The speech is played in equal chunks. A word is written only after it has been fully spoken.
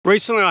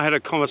Recently I had a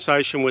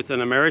conversation with an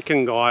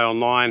American guy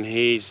online.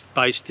 He's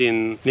based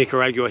in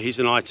Nicaragua. He's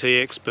an IT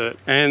expert.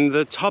 And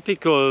the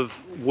topic of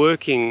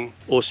working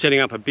or setting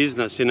up a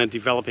business in a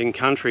developing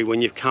country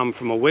when you've come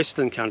from a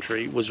Western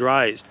country was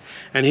raised.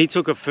 And he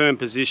took a firm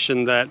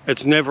position that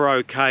it's never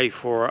okay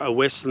for a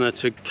Westerner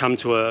to come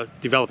to a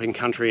developing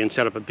country and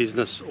set up a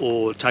business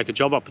or take a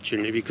job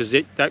opportunity, because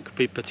that could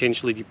be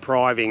potentially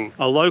depriving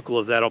a local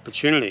of that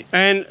opportunity.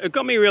 And it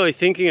got me really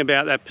thinking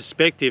about that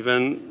perspective.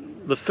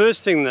 And the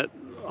first thing that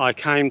I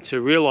came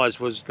to realise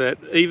was that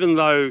even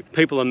though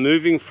people are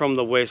moving from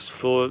the West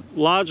for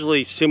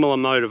largely similar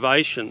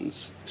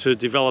motivations to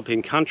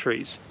developing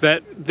countries,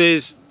 that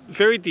there's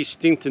very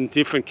distinct and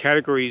different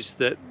categories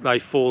that they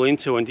fall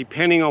into, and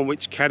depending on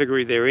which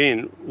category they're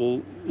in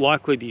will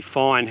likely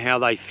define how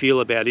they feel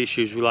about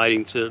issues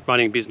relating to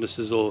running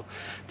businesses or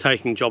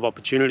taking job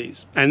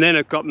opportunities. And then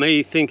it got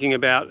me thinking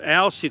about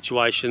our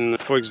situation.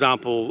 For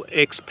example,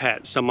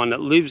 expat, someone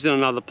that lives in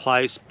another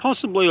place,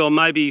 possibly or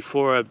maybe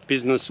for a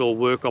business or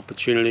work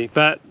opportunity,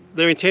 but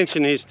their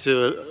intention is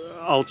to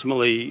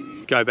ultimately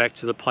go back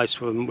to the place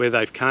from where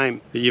they've came.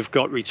 You've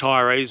got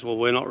retirees. Well,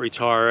 we're not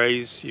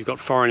retirees. You've got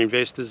foreign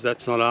investors.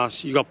 That's not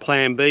us. You've got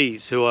plan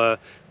Bs, who are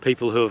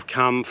people who have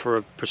come for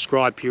a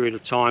prescribed period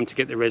of time to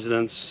get their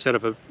residence, set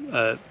up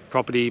a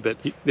property, but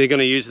they're going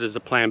to use it as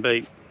a plan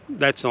B.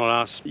 That's not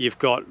us. You've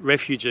got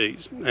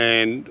refugees,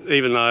 and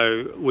even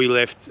though we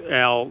left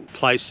our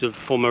place of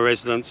former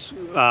residence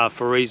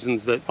for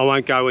reasons that I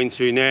won't go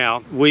into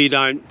now, we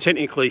don't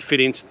technically fit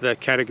into the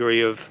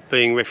category of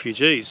being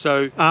refugees.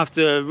 So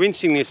after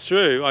rinsing this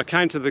through, I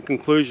came to the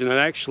conclusion that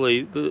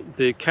actually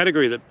the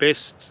category that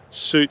best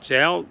suits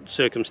our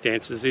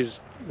circumstances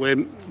is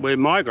we're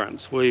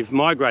migrants. We've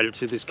migrated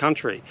to this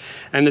country.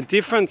 And the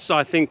difference,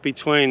 I think,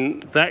 between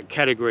that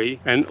category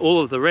and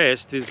all of the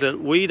rest is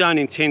that we don't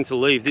intend to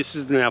leave. This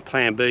isn't our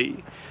plan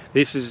B.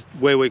 This is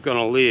where we're going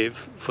to live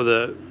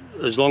for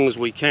as long as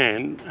we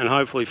can, and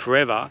hopefully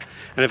forever.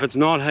 And if it's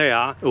not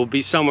here, it will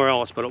be somewhere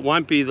else, but it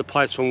won't be the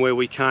place from where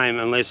we came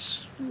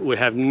unless we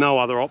have no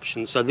other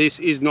option. So this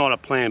is not a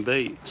plan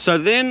B. So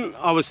then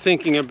I was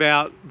thinking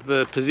about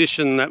the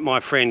position that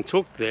my friend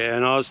took there,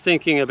 and I was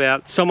thinking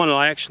about someone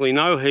I actually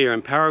know here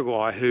in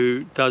Paraguay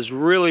who does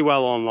really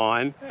well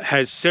online,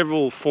 has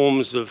several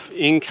forms of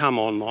income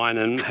online,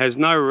 and has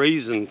no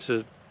reason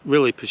to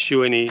really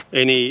pursue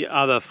any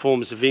other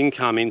forms of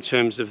income in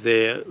terms of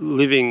their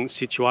living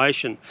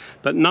situation.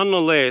 But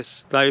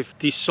nonetheless, they've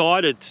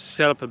decided to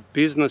set up a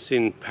business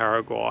in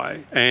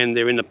Paraguay, and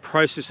they're in the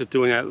process of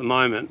doing that at the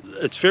moment.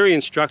 It's very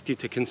instructive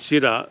to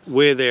consider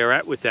where they're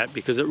at with that,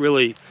 because it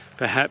really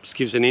perhaps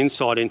gives an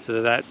insight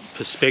into that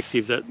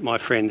perspective that my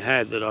friend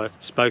had that I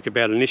spoke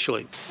about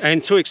initially.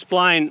 And to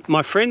explain,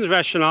 my friend's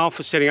rationale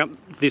for setting up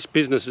this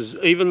business is,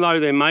 even though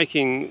they're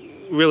making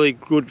really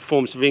good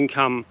forms of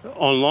income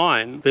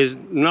online, there's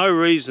no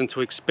reason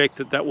to expect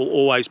that that will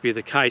always be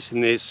the case,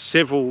 and there's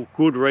several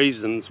good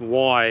reasons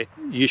why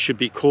you should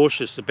be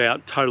cautious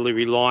about totally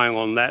relying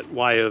on that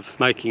way of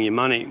making your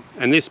money.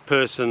 And this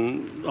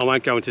person, I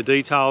won't go into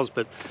details,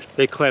 but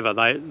they're clever.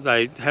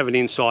 They have an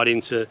insight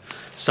into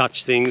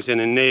such things, and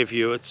in their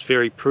view it's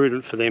very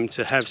prudent for them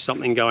to have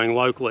something going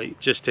locally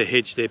just to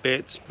hedge their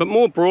bets. But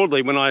more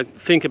broadly, when I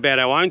think about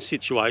our own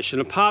situation,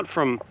 apart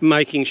from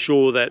making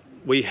sure that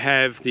we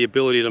have the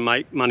ability to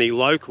make money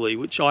locally,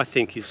 which I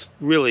think is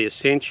really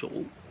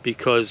essential,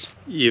 because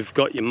you've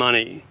got your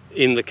money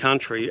in the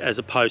country as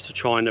opposed to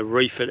trying to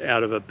reef it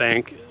out of a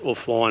bank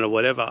offline or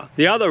whatever.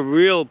 The other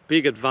real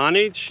big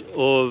advantage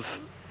of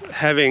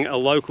having a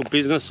local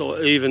business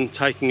or even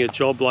taking a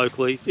job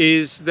locally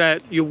is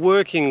that you're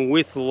working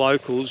with the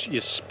locals, you're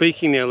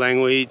speaking their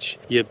language,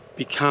 you're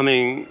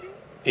becoming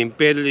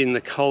embedded in the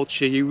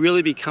culture, you're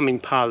really becoming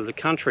part of the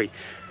country.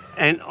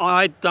 And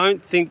I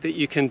don't think that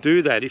you can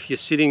do that if you're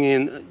sitting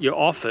in your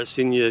office,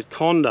 in your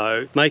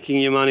condo,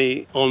 making your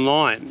money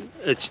online.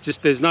 It's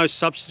just, there's no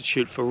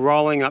substitute for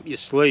rolling up your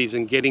sleeves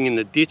and getting in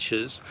the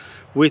ditches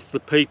with the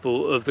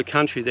people of the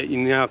country that you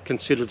now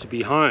consider to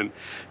be home.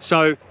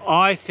 So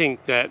I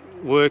think that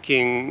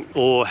working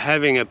or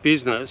having a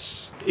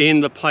business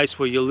in the place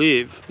where you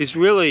live is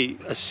really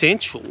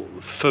essential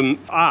for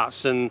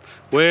us, and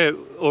we're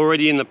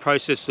already in the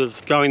process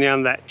of going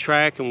down that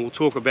track, and we'll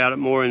talk about it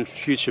more in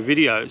future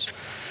videos.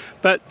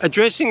 But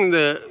addressing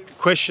the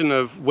question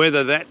of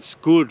whether that's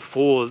good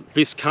for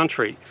this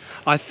country,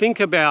 I think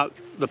about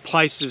the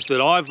places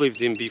that I've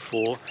lived in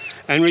before,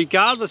 and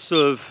regardless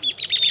of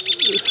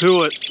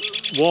who it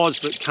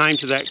was that came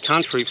to that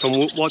country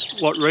from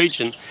what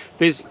region,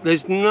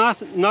 there's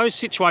no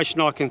situation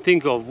I can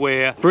think of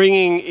where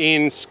bringing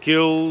in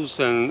skills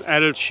and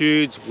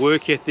attitudes,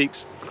 work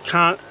ethics,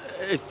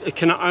 it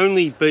can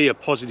only be a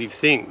positive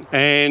thing.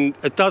 And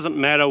it doesn't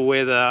matter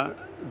whether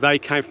they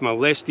came from a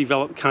less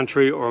developed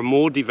country or a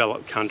more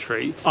developed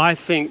country. I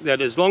think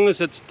that as long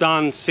as it's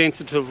done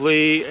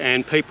sensitively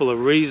and people are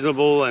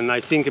reasonable and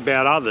they think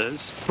about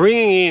others,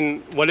 bringing in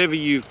whatever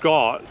you've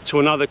got to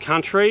another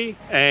country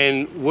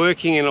and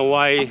working in a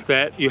way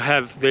that you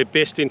have their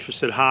best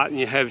interest at heart and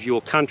you have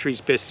your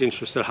country's best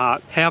interest at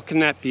heart, how can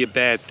that be a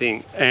bad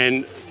thing?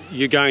 And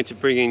you're going to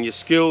bring in your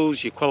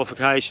skills, your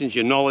qualifications,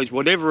 your knowledge,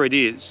 whatever it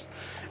is.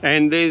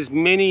 And there's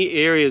many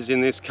areas in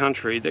this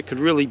country that could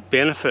really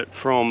benefit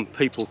from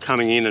people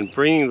coming in and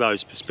bringing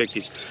those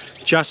perspectives,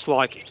 just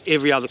like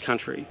every other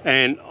country.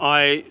 And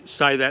I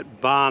say that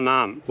bar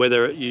none,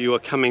 whether you are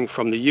coming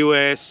from the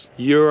US,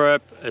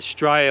 Europe,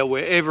 Australia,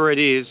 wherever it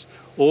is,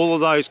 all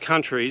of those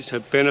countries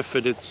have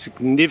benefited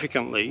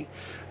significantly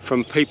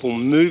from people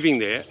moving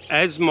there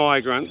as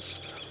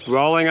migrants,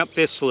 rolling up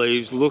their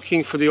sleeves,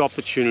 looking for the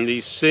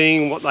opportunities,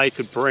 seeing what they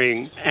could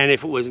bring. And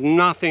if it was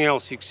nothing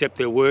else except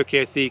their work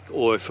ethic,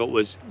 or if it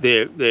was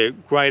their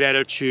great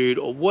attitude,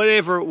 or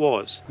whatever it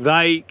was,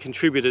 they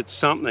contributed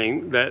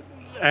something that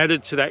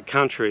added to that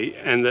country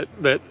and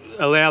that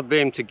allowed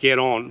them to get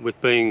on with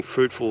being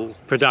fruitful,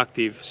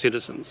 productive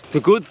citizens. The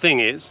good thing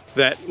is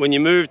that when you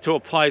move to a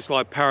place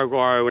like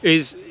Paraguay,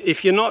 is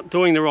if you're not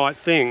doing the right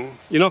thing,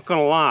 you're not going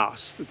to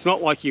last. It's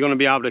not like you're going to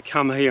be able to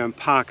come here and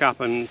park up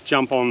and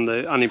jump on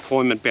the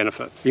unemployment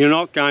benefit. You're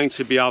not going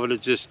to be able to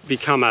just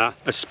become a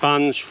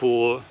sponge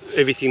for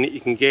everything that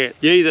you can get.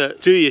 You either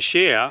do your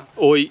share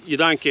or you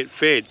don't get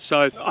fed.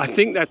 So I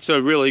think that's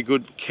a really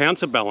good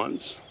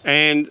counterbalance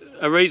and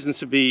a reason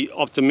to be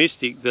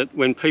optimistic that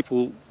when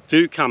people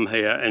do come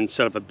here and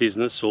set up a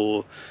business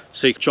or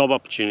seek job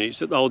opportunities,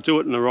 that they'll do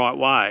it in the right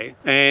way.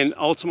 And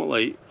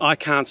ultimately, I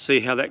can't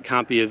see how that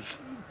can't be of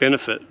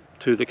benefit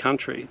to the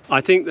country. I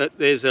think that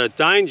there's a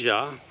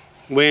danger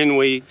when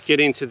we get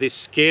into this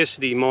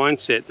scarcity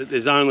mindset that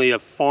there's only a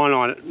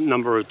finite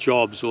number of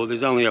jobs or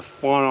there's only a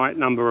finite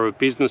number of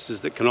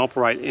businesses that can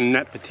operate in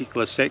that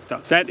particular sector.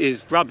 That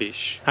is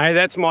rubbish. Hey,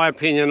 that's my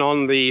opinion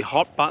on the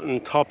hot button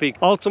topic.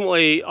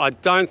 Ultimately, I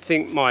don't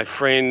think my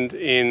friend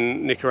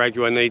in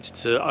Nicaragua needs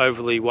to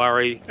overly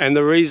worry. And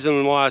the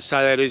reason why I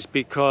say that is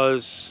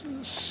because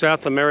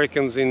South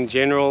Americans in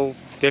general,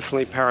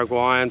 definitely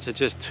Paraguayans, are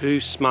just too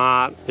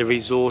smart, they're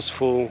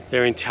resourceful,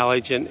 they're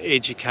intelligent,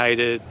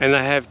 educated, and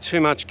they have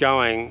too much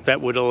going that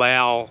would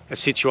allow a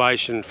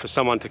situation for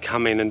someone to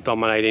come in and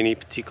dominate any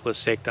particular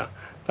sector.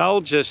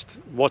 They'll just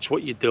watch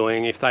what you're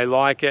doing. If they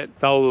like it,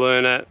 they'll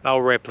learn it,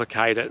 they'll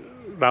replicate it,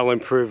 they'll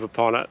improve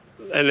upon it,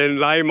 and then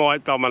they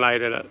might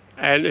dominate in it.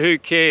 And who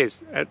cares?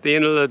 At the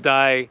end of the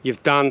day,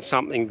 you've done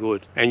something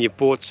good and you've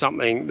bought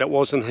something that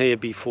wasn't here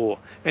before.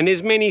 And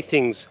there's many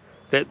things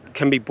that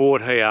can be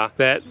bought here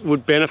that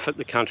would benefit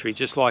the country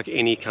just like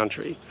any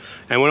country.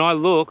 And when I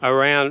look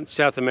around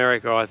South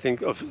America, I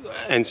think of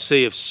and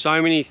see of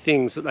so many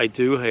things that they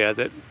do here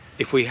that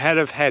if we had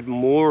have had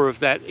more of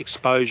that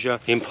exposure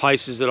in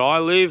places that I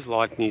live,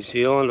 like New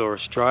Zealand or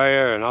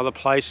Australia and other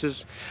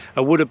places,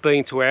 it would have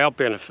been to our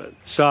benefit.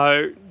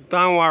 So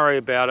don't worry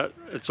about it.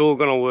 It's all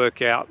going to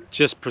work out.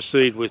 Just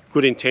proceed with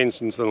good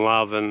intentions and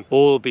love and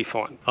all will be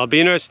fine. I'll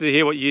be interested to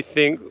hear what you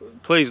think.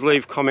 Please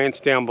leave comments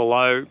down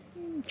below.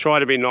 Try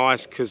to be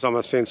nice because I'm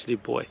a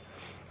sensitive boy.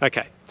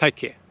 Okay, take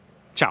care.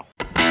 Ciao.